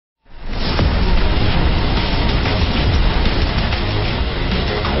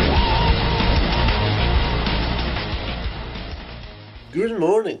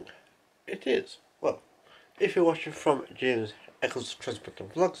morning. It is. Well, if you're watching from James Eccles Transport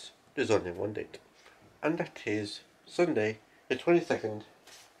and Vlogs, there's only one date. And that is Sunday, the 22nd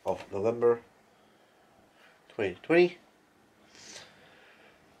of November 2020.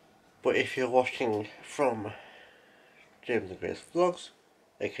 But if you're watching from James and Grace Vlogs,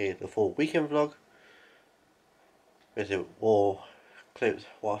 aka the full weekend vlog, with more clips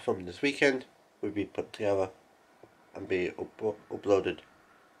what I filmed this weekend will be put together and be uploaded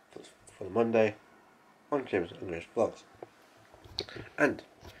for Monday on James and Grace Vlogs. And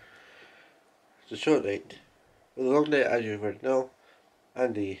it's a short date, with a long date as you already know,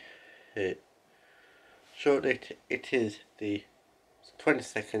 and the short date, it is the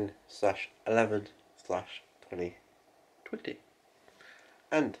 22nd/11/2020,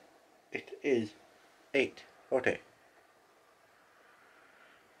 and it is 8:40.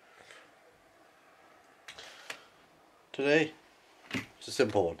 Today, it's a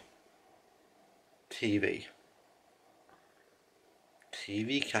simple one. TV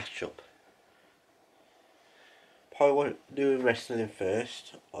catch up. Probably won't do wrestling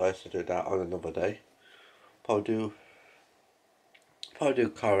first, I'll also do that on another day. Probably do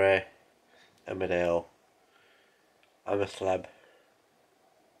Corey, Emmerdale, I'm a Celeb,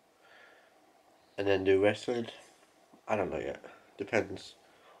 and then do wrestling. I don't know yet, depends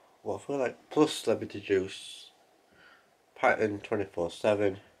what I feel like. Plus Celebrity Juice, Python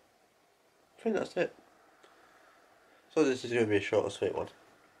 24/7. I think that's it. So this is going to be a short and sweet one.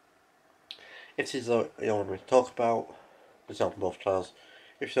 If this is what you want me to talk about, it's on both channels.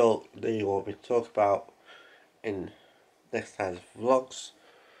 If so, then you want me to talk about in next time's vlogs,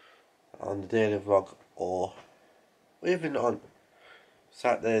 on the daily vlog, or even on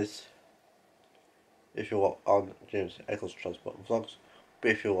Saturdays if you're on James Eccles Transport and Vlogs. But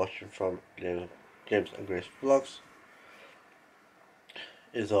if you're watching from James and Grace Vlogs,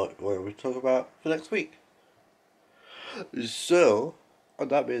 is what we talk about for next week. So, on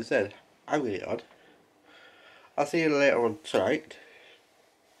that being said, I'm going to get on. I'll see you later on tonight.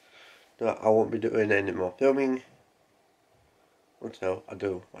 No, I won't be doing any more filming until I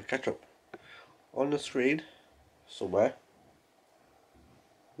do my catch up. On the screen, somewhere,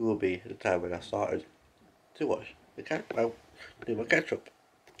 will be the time when I started to watch the do my catch up.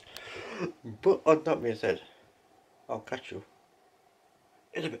 But on that being said, I'll catch you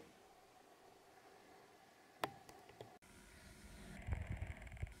in a bit.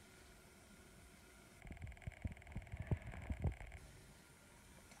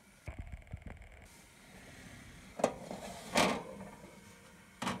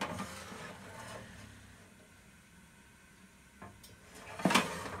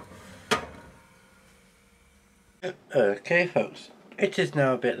 Okay folks, it is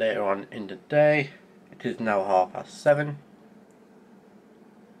now a bit later on in the day. It is now 7:30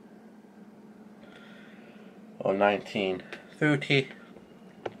 or 19:30.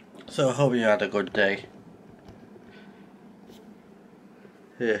 So I hope you had a good day.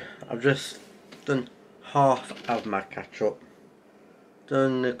 Yeah, I've just done half of my catch up.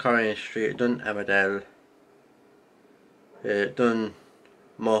 Done the Coronation Street, done Emmerdale, done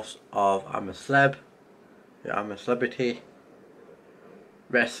most of I'm a Celeb. Yeah, I'm a Celebrity.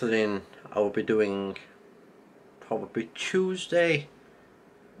 Wrestling I will be doing probably Tuesday,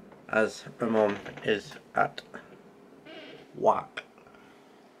 as my mum is at work,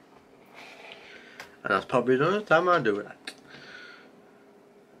 and that's probably the only time I'll do that,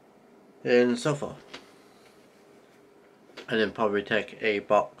 and so forth. And then probably take a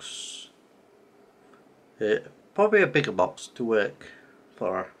box, probably a bigger box to work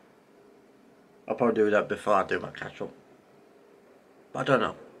for. I'll probably do that before I do my catch up, but I don't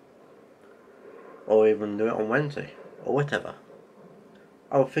know. Or even do it on Wednesday, or whatever.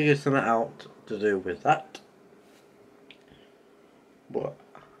 I'll figure something out to do with that. But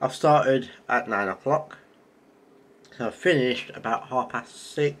I've started at 9 o'clock, so I finished about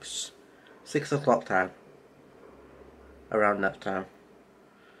 6:30, 6 o'clock time, around that time.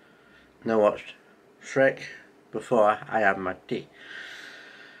 And I watched Shrek before I had my tea.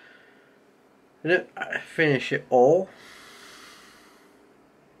 I didn't finish it all,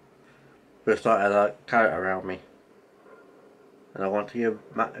 but I started a carrot around me, and I want to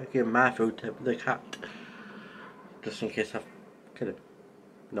give my food to the cat, just in case I could have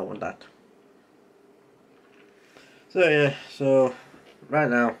known that. So yeah, so right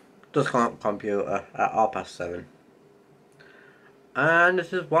now, just on computer at 7:30, and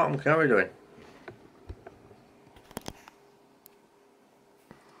this is what I'm currently doing.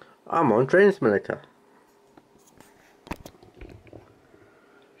 I'm on Train Simulator.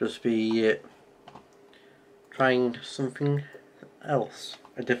 Just be trying something else,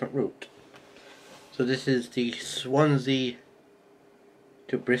 a different route. So this is the Swansea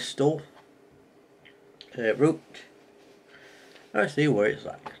to Bristol route. Let's see what it's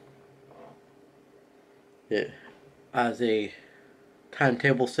like. It has a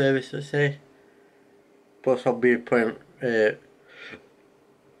timetable service, let's say. Plus I'll be putting a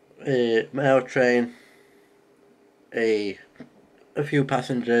mail train, a few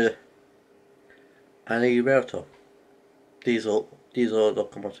passenger, and a rail tow. Diesel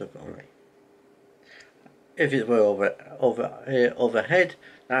locomotive only. If it were overhead,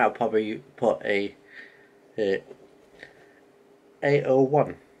 then I'll probably put a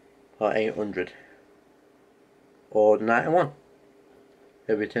 801 or 800 or 91.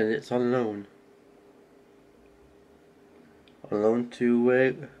 Every time it's on loan. On loan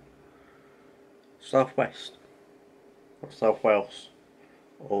to Southwest or South Wales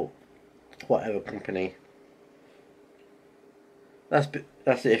or whatever company.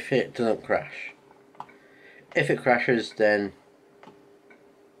 That's if it doesn't crash. If it crashes, then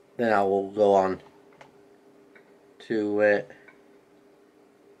I will go on to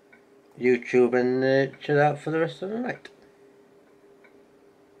YouTube and chill out for the rest of the night.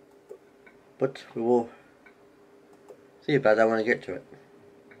 But we will see about that when I get to it.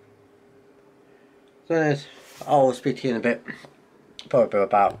 So anyways, I'll speak to you in a bit. Probably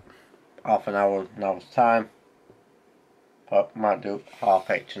about half an hour's time. But might do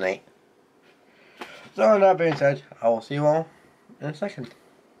 8:30 tonight. So that being said, I will see you all in a second.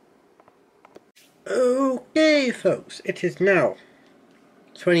 Okay folks, it is now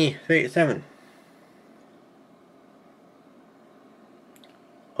 20:37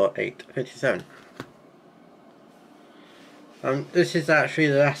 or 8:57. This is actually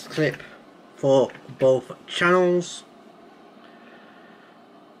the last clip for both channels,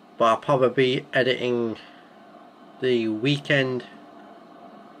 but I'll probably be editing the weekend.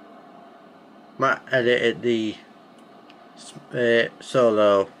 Might edit the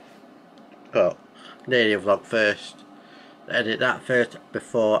solo daily vlog first. Edit that first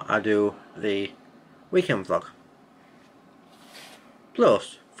before I do the weekend vlog.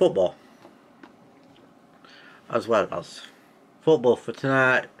 Plus football, as well as football for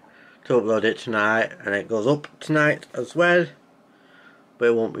tonight. To upload it tonight, and it goes up tonight as well, but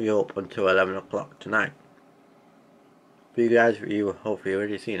it won't be up until 11 o'clock tonight. For you guys, you hopefully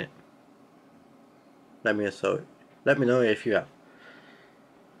already seen it. Let me know if you have.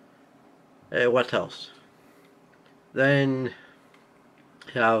 What else? Then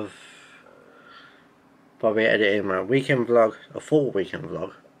you have probably editing my weekend vlog, a full weekend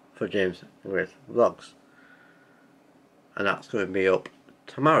vlog for James and Grace Vlogs, and that's going to be up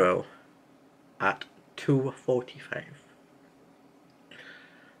tomorrow at 2:45.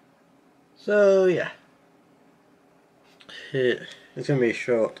 So yeah, it's going to be a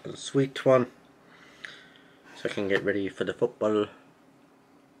short and sweet one, so I can get ready for the football,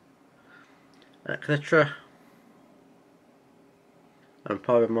 etc. And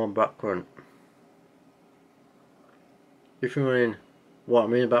probably more blackcurrant. If you're wondering what I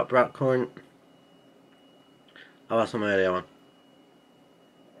mean about blackcurrant, I'll have some earlier on.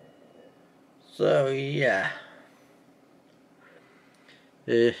 So yeah,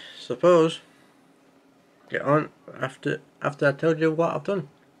 suppose get on after I told you what I've done.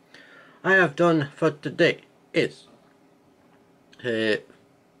 I have done for today is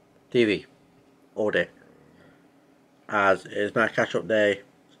TV all day, as is my catch up day.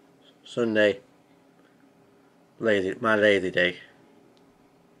 Sunday, my lazy day,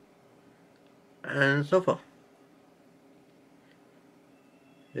 and so forth.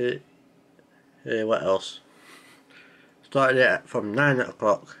 What else? Started it from 9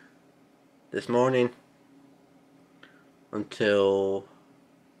 o'clock this morning until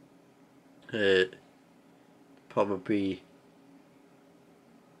probably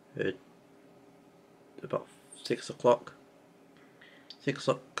about 6 o'clock. 6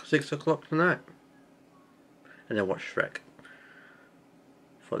 o'clock tonight, and then watch Shrek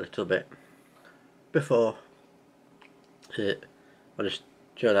for a little bit before I just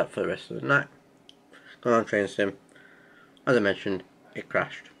chill out for the rest of the night. Gone on Train Sim. As I mentioned, it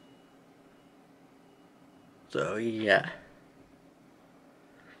crashed. So yeah.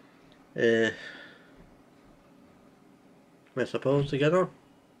 We're supposed to get on.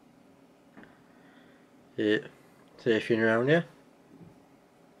 See if you're around here.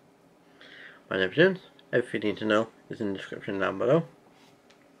 My name's James. Everything you need to know is in the description down below.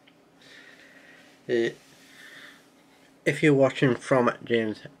 If you're watching from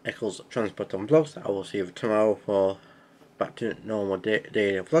James Eccles Transport and Vlogs, I will see you tomorrow for back to normal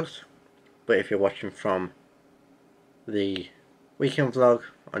daily vlogs. But if you're watching from the weekend vlog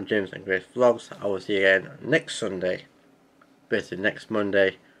on James and Grace Vlogs. I will see you again next Sunday, basically next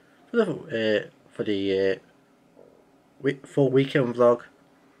Monday, for the full weekend vlog.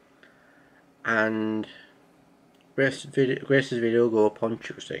 And Grace's video will go up on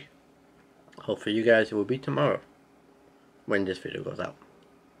Tuesday. Hopefully you guys, it will be tomorrow when this video goes out.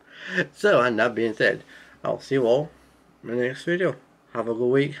 So, and that being said, I'll see you all in the next video. Have a good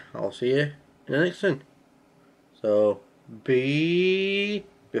week. I'll see you in the next one. So,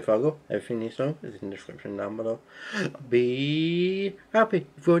 before I go, everything you saw is in the description down below. Be happy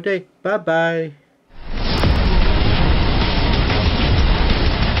for your day. Bye bye.